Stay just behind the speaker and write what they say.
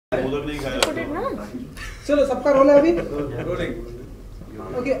चलो सबका रोल है अभी।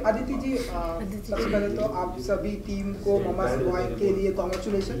 ओके अदिति जी, सबसे पहले तो आप सभी टीम को ममास बॉय के लिए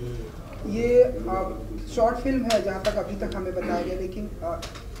कॉन्ग्रेचुलेशन। ये शॉर्ट फिल्म है जहाँ तक अभी तक हमें बताया गया, लेकिन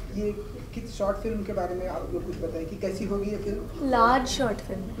ये किस शॉर्ट फिल्म के बारे में आप लोग कुछ बताएं कि कैसी होगी ये film? Large short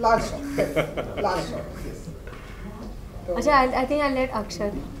film. Large short. अच्छा, I think I'll let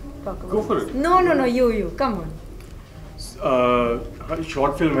Akshat talk about it. Go for it. No, you, come on.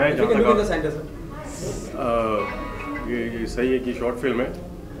 Short film है जहाँ तक ये सही है कि शॉर्ट फिल्म है,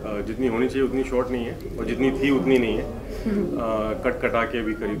 जितनी होनी चाहिए उतनी शॉर्ट नहीं है और जितनी थी उतनी नहीं है। कट कटा के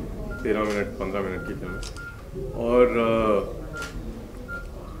भी करीब 13 मिनट 15 मिनट की फिल्म है। और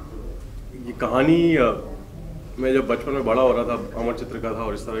ये कहानी मैं जब बचपन में बड़ा हो रहा था, अमर चित्र का था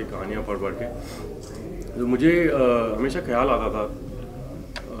और इस तरह की कहानियाँ पढ़ के तो मुझे हमेशा ख्याल आता था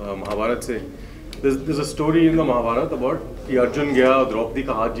महाभारत से। There's a story in the Mahabharat about कि अर्जुन गया द्रौपदी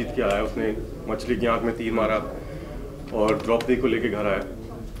का हाथ जीत के आया, उसने मछली की आंख में तीर मारा और द्रौपदी को लेके घर आया।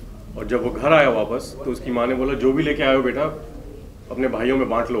 और जब वो घर आया वापस तो उसकी माँ ने बोला जो भी लेके आए हो बेटा अपने भाइयों में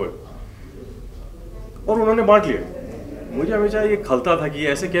बांट लो, और उन्होंने बांट लिया। मुझे हमेशा ये खलता था कि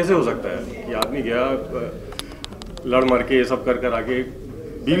ऐसे कैसे हो सकता है कि आदमी गया लड़ मर के ये सब कर कर आके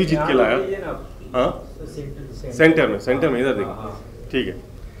बीवी जीत के लाया। हाँ सेंटर में इधर देखो, ठीक है।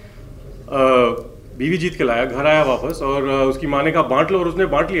 बीवी जीत के लाया, घर आया वापस और उसकी माँ ने कहा बांट लो और उसने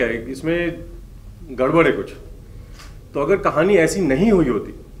बांट लिया। इसमें गड़बड़ है कुछ। तो अगर कहानी ऐसी नहीं हुई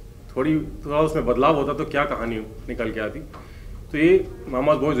होती, थोड़ा उसमें बदलाव होता तो क्या कहानी निकल के आती। तो ये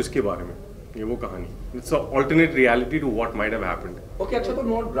मामा's बॉयज इसके बारे में, ये वो कहानी। It's an alternate reality to what might have happened. Okay, Akshat, on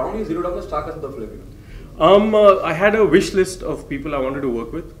what ground you zeroed on the star cast of the film? I had a wish list of people I wanted to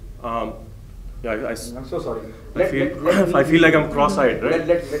work with. I'm so sorry. I feel like I'm cross-eyed, right?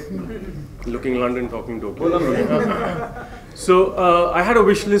 Looking London, talking Tokyo. So I had a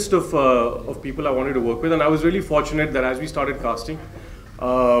wish list of people I wanted to work with, and I was really fortunate that as we started casting,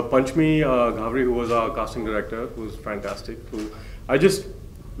 Panchmi Ghavri, who was our casting director, who was fantastic.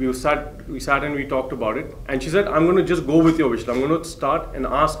 We sat and we talked about it, and she said, "I'm going to just go with your wish list. I'm going to start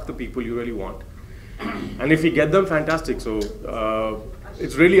and ask the people you really want, and if we get them, fantastic." So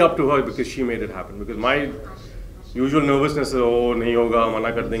it's really up to her because she made it happen. Because my usual nervousness is, oh, nahi hoga, mana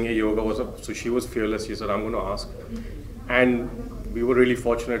kar denge, ye hoga, wo sab. So she was fearless. She said, I'm going to ask. And we were really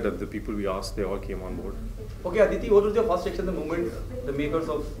fortunate that the people we asked, they all came on board. Okay, Aditi, what was your first reaction the moment the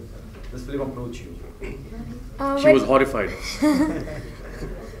makers of this film approached you? She was horrified.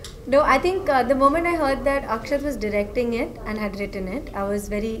 No, I think the moment I heard that Akshat was directing it and had written it, I was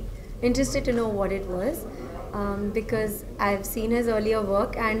very interested to know what it was. Because I've seen his earlier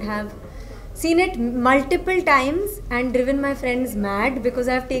work and have seen it multiple times and driven my friends mad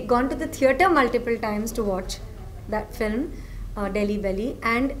because I've gone to the theatre multiple times to watch that film, Delhi Belly,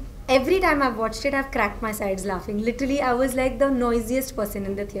 and every time I've watched it I've cracked my sides laughing. Literally I was like the noisiest person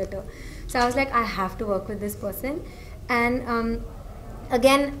in the theatre. So I was like, I have to work with this person. And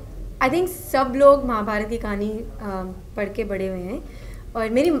again, I think सब लोग महाभारत की कहानी पढ़ के बड़े हुए हैं और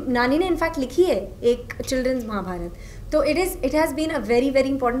मेरी नानी ने इनफैक्ट लिखी है एक चिल्ड्रंस महाभारत। तो it has been a very very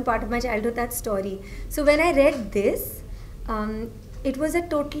important part of my childhood, that story. So when I read this, it was a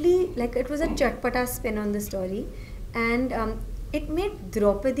chatpata spin on the story, and it made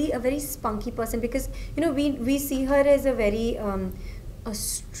Draupadi a very spunky person, because you know we see her as a very a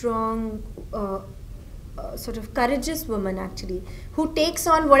strong sort of courageous woman actually, who takes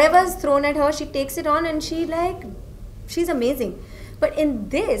on whatever is thrown at her. She takes it on and she's amazing. But in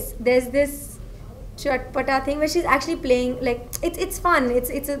this, there's this chatpata thing where she's actually playing like it's fun.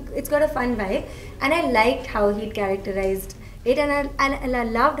 It's got a fun vibe, and I liked how he'd characterized it, and I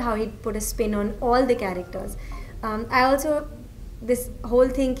loved how he'd put a spin on all the characters. I also this whole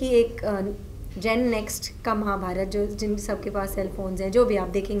thing कि एक Gen Next का महाभारत जो जिन सबके पास cell phones हैं, जो भी आप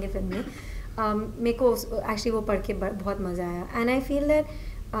देखेंगे फिल्म में, मेरे को एक्चुअली वो पढ़ के बहुत मज़ा आया. And I feel that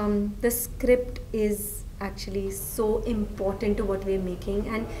the script is actually so important to what we're making,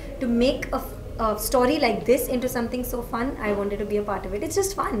 and to make a story like this into something so fun, I wanted to be a part of it. It's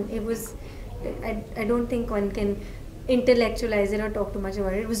just fun. It was, I don't think one can intellectualize it or talk too much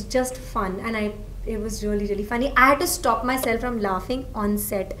about it. It was just fun, and it was really really funny. I had to stop myself from laughing on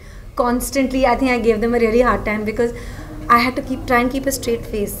set constantly. I think I gave them a really hard time because I had to try and keep a straight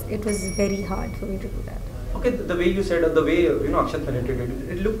face. It was very hard for me to do that. Okay, the way you said, the way Akshat narrated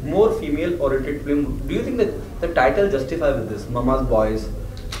it looked more female-oriented film. Do you think that the title justifies with this, Mama's Boys,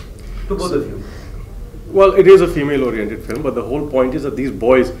 to both of you? Well, it is a female-oriented film, but the whole point is that these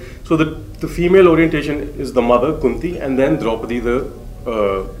boys. So the female orientation is the mother Kunti, and then Draupadi,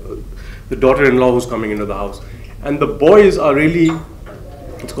 the daughter-in-law who's coming into the house, and the boys are really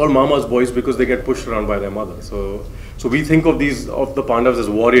it's called Mama's boys because they get pushed around by their mother. So we think of the Pandavas as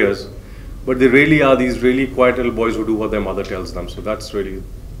warriors, but they really are these really quiet little boys who do what their mother tells them. So that's really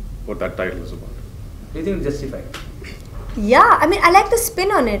what that title is about. Do you think it's justified? Yeah, I mean I like the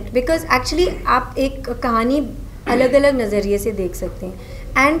spin on it because actually आप एक कहानी अलग-अलग नज़रिए से देख सकते हैं.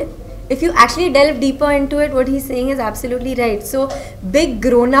 And if you actually delve deeper into it, what he's saying is absolutely right. So big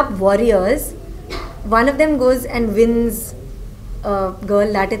grown-up warriors, one of them goes and wins a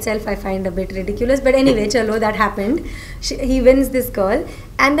girl. That itself I find a bit ridiculous, but anyway, chalo, that happened. He wins this girl,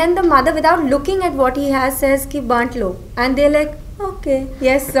 and then the mother, without looking at what he has, says ki baant lo, and they're like, okay,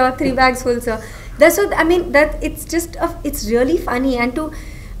 yes sir, 3 bags full sir. That's what I mean. That it's just it's really funny, and to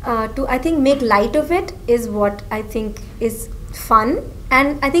I think make light of it is what I think is fun,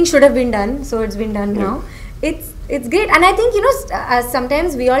 and I think should have been done. So it's been done now. It's great, and I think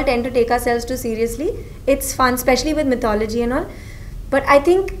sometimes we all tend to take ourselves too seriously. It's fun, especially with mythology and all. But I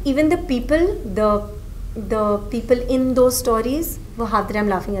think even the people in those stories were half the time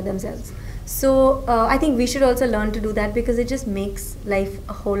laughing at themselves. So I think we should also learn to do that because it just makes life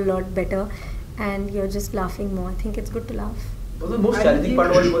a whole lot better, and you're just laughing more. I think it's good to laugh. What was the most challenging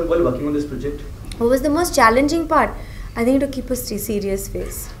part while working on this project? What was the most challenging part? I think to keep a serious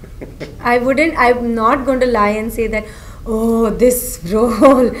face. I'm not going to lie and say that, oh, this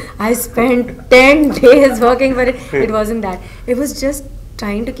role, I spent 10 days working for it. It wasn't that. It was just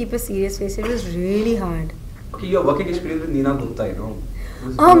trying to keep a serious face. It was really hard. Okay, your working experience with Neena Gupta,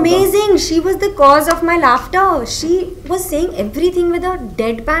 Amazing. She was the cause of my laughter. She was saying everything with a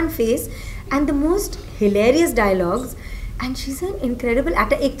deadpan face and the most hilarious dialogues. And she's an incredible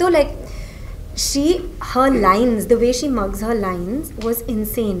actor. Ek to like, her lines, the way she mugs her lines was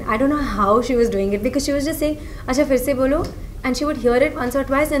insane. I don't know how she was doing it because she was just saying, "Acha, fir se bolo," and she would hear it once or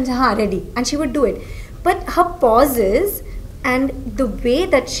twice and "Ha, ready," and she would do it. But her pauses and the way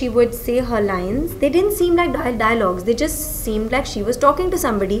that she would say her lines, they didn't seem like dialogues. They just seemed like she was talking to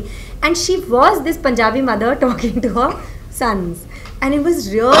somebody, and she was this Punjabi mother talking to her sons, and it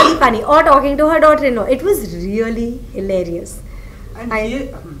was really funny. Or talking to her daughter-in-law. It was really hilarious. And I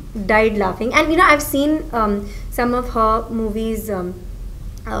died laughing, and I've seen some of her movies.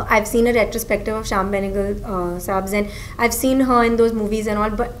 I've seen a retrospective of Sham Benegal subs, and I've seen her in those movies and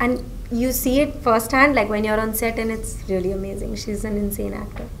all. And you see it firsthand, like when you're on set, and it's really amazing. She's an insane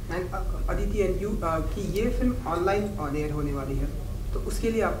actor. And Aditi and you, कि ये film online on air होने वाली है, तो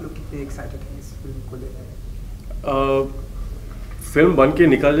उसके लिए आप लोग कितने एक्साइटेड हैं इस फिल्म को लेकर? Film ban ke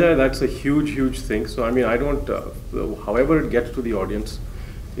nikal jaye, that's a huge thing. So I mean, I don't, however it gets to the audience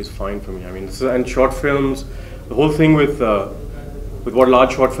is fine for me. I mean, and short films, the whole thing with what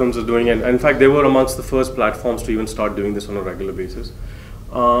large short films are doing, and in fact they were amongst the first platforms to even start doing this on a regular basis.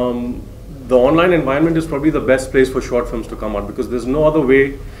 The online environment is probably the best place for short films to come out because there's no other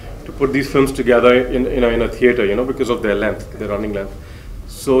way to put these films together in a theater, because of their length, their running length.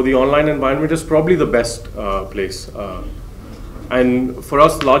 So the online environment is probably the best place. And for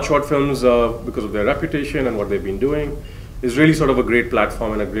us, large short films, because of their reputation and what they've been doing, is really sort of a great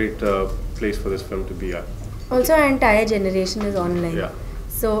platform and a great place for this film to be at. Also, our entire generation is online. Yeah.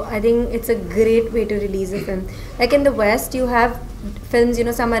 So I think it's a great way to release a film. Like in the West, you have films,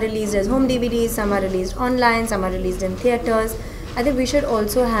 some are released as home DVDs, some are released online, some are released in theaters. I think we should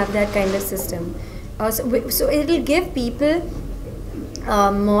also have that kind of system. So it'll give people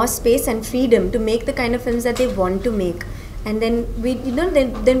more space and freedom to make the kind of films that they want to make. And then we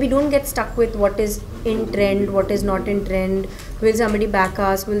don't get stuck with what is in trend, what is not in trend. Will somebody back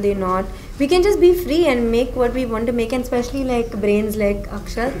us? Will they not? We can just be free and make what we want to make, and especially like brains like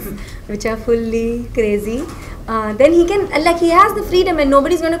Akshat's, which are fully crazy. Then he has the freedom, and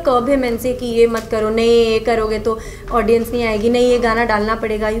nobody's going to curb him and say कि ये मत करो, नहीं ये करोगे तो audience नहीं आएगी, नहीं ये गाना डालना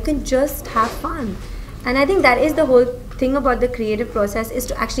पड़ेगा. You can just have fun, and I think that is the whole thing about the creative process, is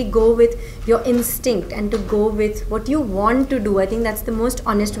to actually go with your instinct and to go with what you want to do. I think that's the most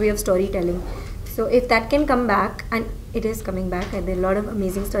honest way of storytelling. So if that can come back, and it is coming back, and there are a lot of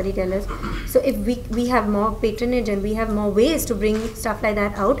amazing storytellers. So if we have more patronage and we have more ways to bring stuff like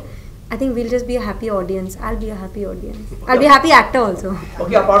that out, I think we'll just be a happy audience. I'll be a happy audience. I'll be a happy actor also.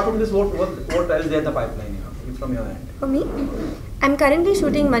 Okay, apart from this, what else is there in the pipeline from your end? For me, I'm currently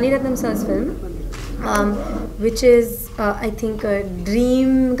shooting Mani Ratnam sir's film, which is I think a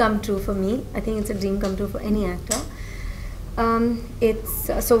dream come true for me. I think it's a dream come true for any actor.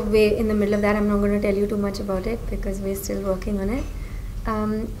 So we're in the middle of that. I'm not going to tell you too much about it because we're still working on it.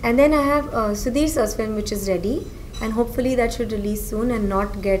 And then I have Sudhir sir's film, which is ready, and hopefully that should release soon and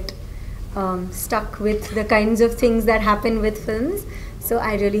not get stuck with the kinds of things that happen with films. So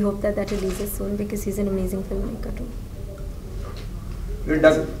I really hope that releases soon because he's an amazing filmmaker too. We're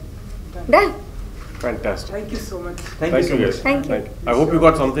done. Done. Fantastic. Thank you so much. Thank you so much. guys. Thank you. I hope you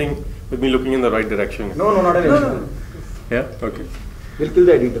got something with me looking in the right direction. No, not an issue. Yeah? Okay. We'll kill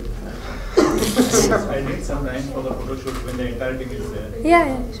the editor. I need some time for the photo shoot when the entire team is there.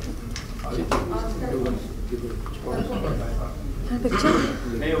 Yeah, sure. Picture?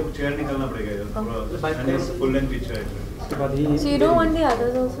 नहीं वो chair निकालना पड़ेगा इधर पूरा and it's full length picture है. So you don't want the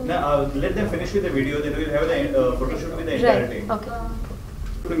others also? No, let them finish with the video. Then we'll have the photo shoot with the entire Right. team. Okay.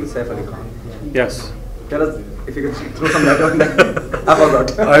 Saif Ali Khan. Yes. Tell us if you can throw some light on that. I forgot.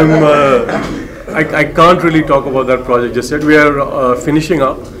 I can't really talk about that project just yet. We are finishing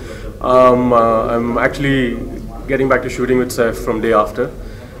up. I'm actually getting back to shooting with Saif from day after.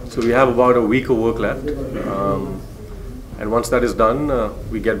 So we have about a week of work left. And once that is done,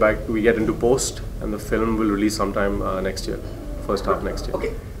 we get into post, and the film will release sometime next year, first half next year.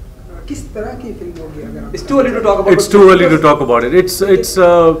 Okay. किस तरह की film होगी अगर आप It's too early to talk about. It's too early to talk about it. It's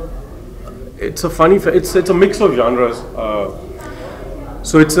a funny. It's a mix of genres.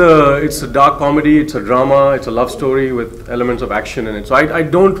 So it's a dark comedy. It's a drama. It's a love story with elements of action in it. So I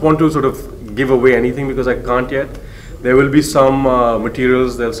don't want to sort of give away anything because I can't yet. There will be some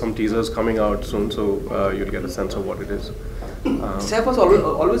materials. There's some teasers coming out soon, so you'll get a sense of what it is. Saif was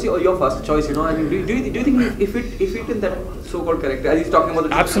always your first choice, you know. I mean, do you think if it in that so-called character, as he's talking about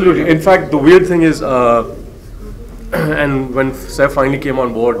the Absolutely. In fact, the weird thing is, and when Saif finally came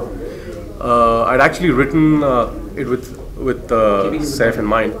on board, I'd actually written it with Saif in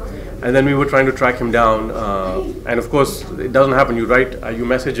mind, and then we were trying to track him down, and of course, it doesn't happen. You write, you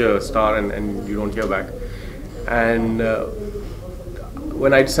message a star, and you don't hear back, and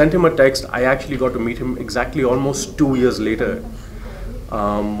when I sent him a text, I actually got to meet him exactly almost 2 years later.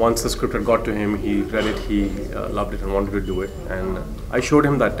 Once the script had got to him, he read it, he loved it and wanted to do it. And I showed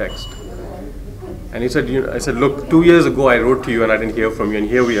him that text. And he said, I said, look, 2 years ago I wrote to you and I didn't hear from you, and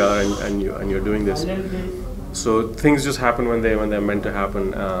here we are, and you're doing this. So things just happen when they're meant to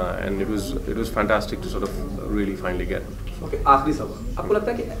happen, and it was fantastic to sort of really finally get him. Okay, आखिरी सवाल. आपको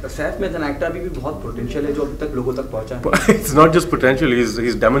लगता है कि सैफ में as actor अभी भी बहुत पोटेंशियल है जो अभी तक लोगों तक पहुंचा है? It's not just potential.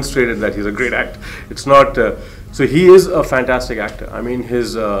 He's demonstrated that he's a great actor. It's not. So he is a fantastic actor. I mean,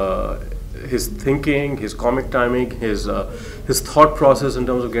 his thinking, his comic timing, his thought process in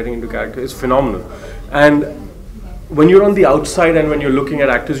terms of getting into character is phenomenal. And when you're on the outside and when you're looking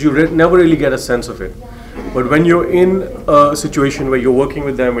at actors, you never really get a sense of it. But when you're in a situation where you're working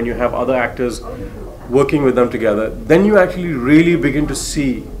with them, when you have other actors working with them together, then you actually really begin to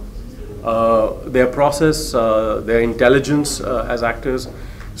see their process, their intelligence as actors.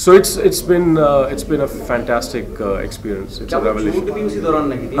 So it's been a fantastic experience. It's a revelation. भी उसी दौरान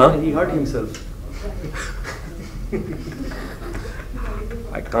लगी थी. Huh? He hurt himself.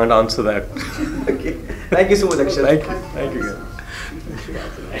 I can't answer that. Okay. Thank you so much, Akshay. Thank you.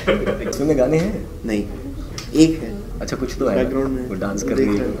 इसमें गाने हैं? नहीं, एक है अच्छा कुछ तो है बैकग्राउंड में वो डांस कर देख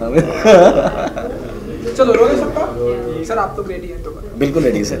रही रहे है चलो रोल सकता सर, आप तो रेडी हैं तो बताओ. बिल्कुल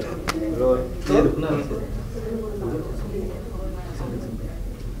ready sir. Role.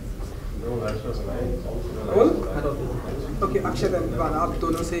 Okay, Akshay धन्यवाद. आप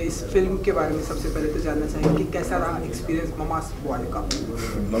दोनों से इस फिल्म के बारे में सबसे पहले तो जानना चाहेंगे कि कैसा रहा एक्सपीरियंस ममास बॉय का.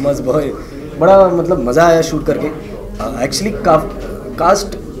 ममास बॉय बड़ा मतलब मज़ा आया शूट करके. एक्चुअली कास्ट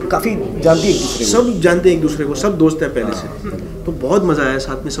काफ़ी जानती है एक दूसरे को. सब जानते हैं एक दूसरे को, सब दोस्त हैं पहले से, तो बहुत मज़ा आया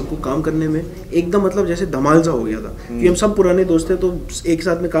साथ में सबको काम करने में. एकदम मतलब जैसे धमाल सा हो गया था कि हम सब पुराने दोस्त हैं, तो एक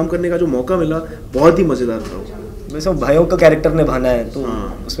साथ में काम करने का जो मौका मिला बहुत ही मज़ेदार था. वैसे भाइयों का कैरेक्टर निभाना है तो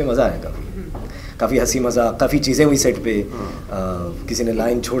उसमें मज़ा आया काफ़ी हंसी मजाक काफ़ी चीज़ें हुई सेट पे. किसी ने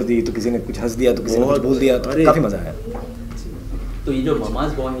लाइन छोड़ दी तो किसी ने कुछ हंस दिया तो किसी ने कुछ बोल दिया, तो काफ़ी मज़ा आया. तो ये जो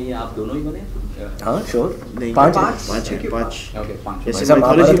ममाज बॉय है ये आप दोनों ही बने? हाँ श्योर. नहीं, पाँच ओके, 5. जैसे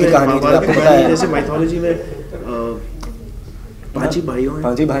महाभारत की कहानी थी, आपको पता है. जैसे माइथोलॉजी में 5 ही भाइयों हैं.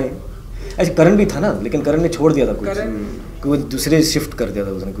 5 ही भाई. ऐसे करण भी था ना, लेकिन करण ने छोड़ दिया था कुछ, करण वो दूसरे शिफ्ट कर दिया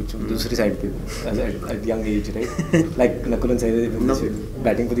था उसने कुछ दूसरी साइड पे eight young age, right? Like नकुलन side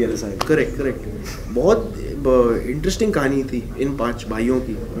batting for the other side. Correct. बहुत इंटरेस्टिंग कहानी थी इन 5 भाइयों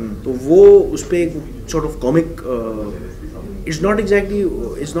की. तो वो उस पे एक sort of comic, it's not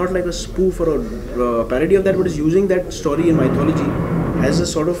like a spoof or a parody of that, but it's using that story in mythology as a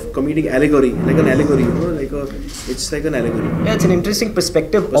sort of comedic allegory, like an allegory, you know, it's like an allegory. Yeah, it's an interesting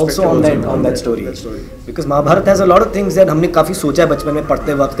perspective also on that story. That story. Because Mahabharata has a lot of things that हमने काफ़ी सोचा है बचपन में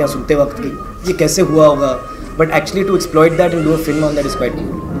पढ़ते वक्त या सुनते वक्त कि ये कैसे हुआ होगा, but actually to exploit that and do a film on that is quite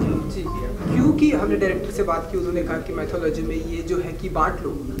cool. क्योंकि हमने डायरेक्टर से बात की, उन्होंने कहा कि मैथोलॉजी में ये जो है कि बांट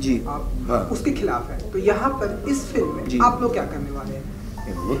लो जी. आप हाँ. उसके खिलाफ है. तो यहाँ पर इस फिल्म में जी. आप लोग क्या करने वाले हैं?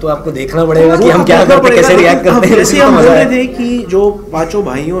 वो तो आपको देखना पड़ेगा कि हम क्या करते हैं, कैसे रिएक्ट करते हैं। जैसे हम बोल रहे थे कि जो पांचों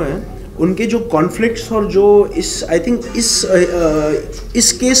भाइयों हैं उनके जो कॉन्फ्लिक्ट्स और जो आई थिंक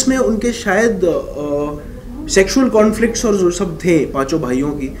इस केस में उनके शायद सेक्सुअल कॉन्फ्लिक्ट्स और जो सब थे पांचों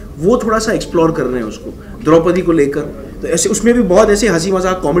भाइयों की, वो थोड़ा सा एक्सप्लोर कर रहे हैं उसको द्रौपदी को लेकर। तो ऐसे उसमें भी बहुत ऐसे हंसी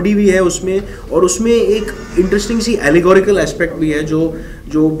मजाक कॉमेडी भी है उसमें, और उसमें एक इंटरेस्टिंग सी एलिगोरिकल एस्पेक्ट भी है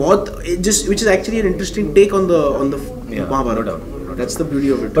जो बहुत जिस which is actually an interesting take on the Mahabharat. That's the beauty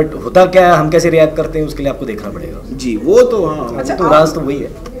of it. But होता क्या है, हम कैसे रिएक्ट करते हैं उसके लिए आपको देखना पड़ेगा जी, वो तो हाँ। अच्छा, तो राज तो वही है।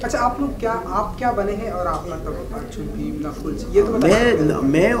 अच्छा, आप क्या बने हैं और आप मतलब अर्जुन भीम नकुल ये तो बताइए।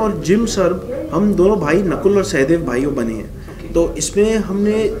 मैं और जिम सर, हम दोनों भाई नकुल और सहदेव भाइयों बने हैं। तो इसमें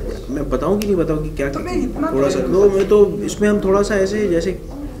हमने, मैं बताऊं कि नहीं बताऊं कि क्या तो मैं इतना थोड़ा सा तो मैं तो इसमें हम थोड़ा सा ऐसे जैसे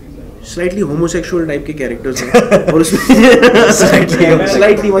स्लाइटली होमोसेक्सुअल टाइप के कैरेक्टर्स हैं और उसमें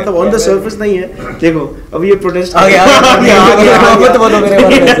स्लाइटली मतलब ऑन द सरफेस नहीं है। देखो अभी ये प्रोटेस्ट आ गया मत बोलो मेरे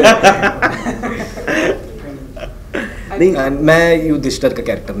बारे में। नहीं, मैं युधिष्ठिर का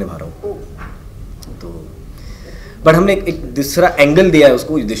कैरेक्टर निभा रहा हूँ। तो बट हमने एक दूसरा एंगल दिया है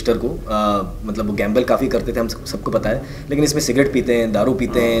उसको, युधिष्ठिर को। मतलब वो गैम्बल काफ़ी करते थे, हम सबको पता है, लेकिन इसमें सिगरेट पीते हैं, दारू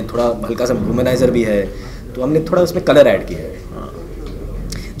पीते हैं, थोड़ा हल्का सा वुमेनाइजर भी है। तो हमने थोड़ा उसमें कलर ऐड किया है।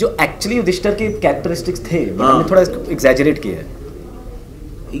 जो एक्चुअली युधिष्ठिर के कैरेक्टरिस्टिक्स थे हमने थोड़ा एग्जैजरेट किया है।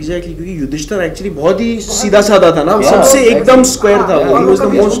 एग्जैक्टली, क्योंकि युधिष्ठिर एक्चुअली बहुत ही सीधा साधा था ना, सबसे एकदम स्क्वायर था। वो वाज द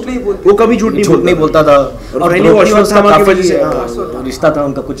मोस्ट, वो कभी झूठ नहीं बोलता था। और रिश्ता था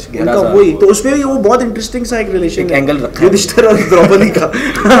उनका कुछ गहरा सा, वही तो उसमें भी वो बहुत इंटरेस्टिंग सा एक रिलेशन एक एंगल रखा युधिष्ठिर और द्रौपदी का।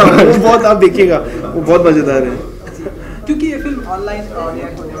 वो बहुत, आप देखिएगा वो बहुत मजेदार है। क्योंकि ये फिल्म ऑनलाइन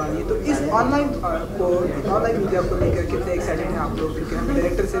रिएक्ट होने वाली है, तो इस ऑनलाइन मीडिया को लेकर कितने एक्साइटेड हैं आप लोग? क्योंकि हमने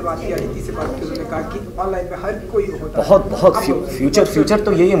डायरेक्टर से बात की, अदिति से बात की, उन्होंने कहा कि ऑनलाइन में हर कोई होता है। बहुत फ्यूचर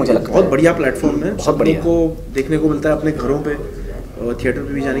तो यही है मुझे लगता है। बहुत बढ़िया प्लेटफॉर्म है, बहुत बढ़िया को देखने को मिलता है अपने घरों पे, थिएटर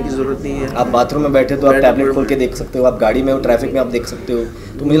पे भी जाने की जरूरत नहीं है। आप बाथरूम में बैठे तो आप टैबलेट खोल के देख सकते हो, आप गाड़ी में हो, ट्रैफिक में आप देख सकते हो।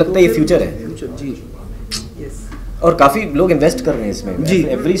 तो मुझे लगता है ये फ्यूचर है जी। और काफी लोग इन्वेस्ट कर रहे हैं इसमें जी।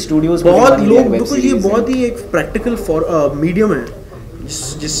 एवरी स्टूडियोज बहुत लोग, बिल्कुल ये बहुत ही एक प्रैक्टिकल मीडियम है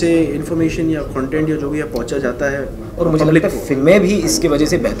जिससे इंफॉर्मेशन या कंटेंट या जो भी है पहुंचा जाता है। और मुझे लगता है फिल्में भी इसकी वजह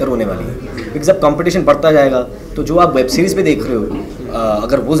से बेहतर होने वाली है, बिकॉज अब कंपटीशन बढ़ता जाएगा। तो जो आप वेब सीरीज पे देख रहे हो,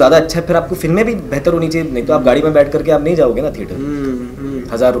 अगर वो ज़्यादा अच्छा है, फिर आपको फिल्में भी बेहतर होनी चाहिए। नहीं तो आप गाड़ी में बैठ करके आप नहीं जाओगे ना थिएटर।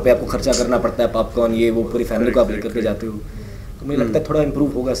 1000 रुपये आपको खर्चा करना पड़ता है, पॉपकॉर्न ये वो, पूरी फैमिली को आप लेकर के जाते हो। तो मुझे लगता है थोड़ा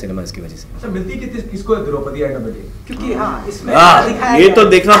इंप्रूव होगा सिनेमा इसकी वजह से। अच्छा, मिलती किसको है Draupadi end of the day? क्योंकि हाँ, इसमें दिखाया ये गया तो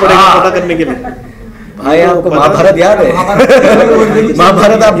देखना पड़ेगा पता करने के लिए। भाई आपको महाभारत याद है?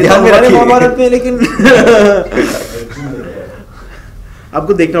 महाभारत आप ध्यान में रखिए। महाभारत में, लेकिन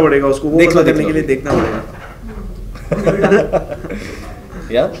आपको देखना पड़ेगा उसको, वो पता करने के लिए देखना पड़ेगा।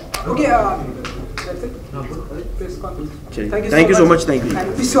 यार okay, thank you so much. Thank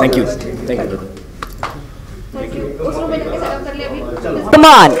you. Come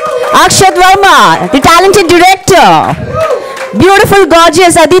on, Akshat Verma, the talented director, beautiful,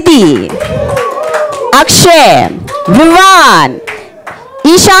 gorgeous Aditi, Akshay, Vivan,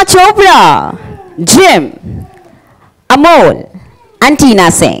 Isha Chopra, Jim, Amol, and Tina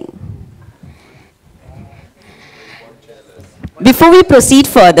Singh. Before we proceed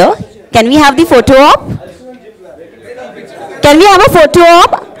further, can we have the photo op? Can we have a photo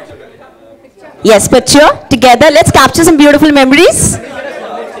op? Yes, picture together. Let's capture some beautiful memories.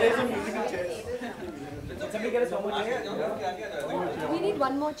 We need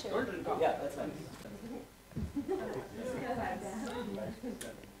one more chair.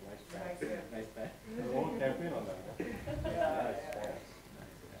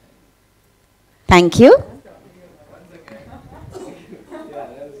 Thank you.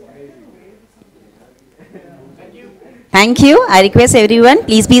 Thank you. I request everyone,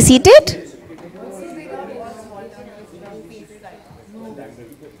 please be seated.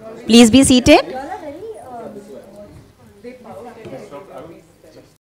 Please be seated.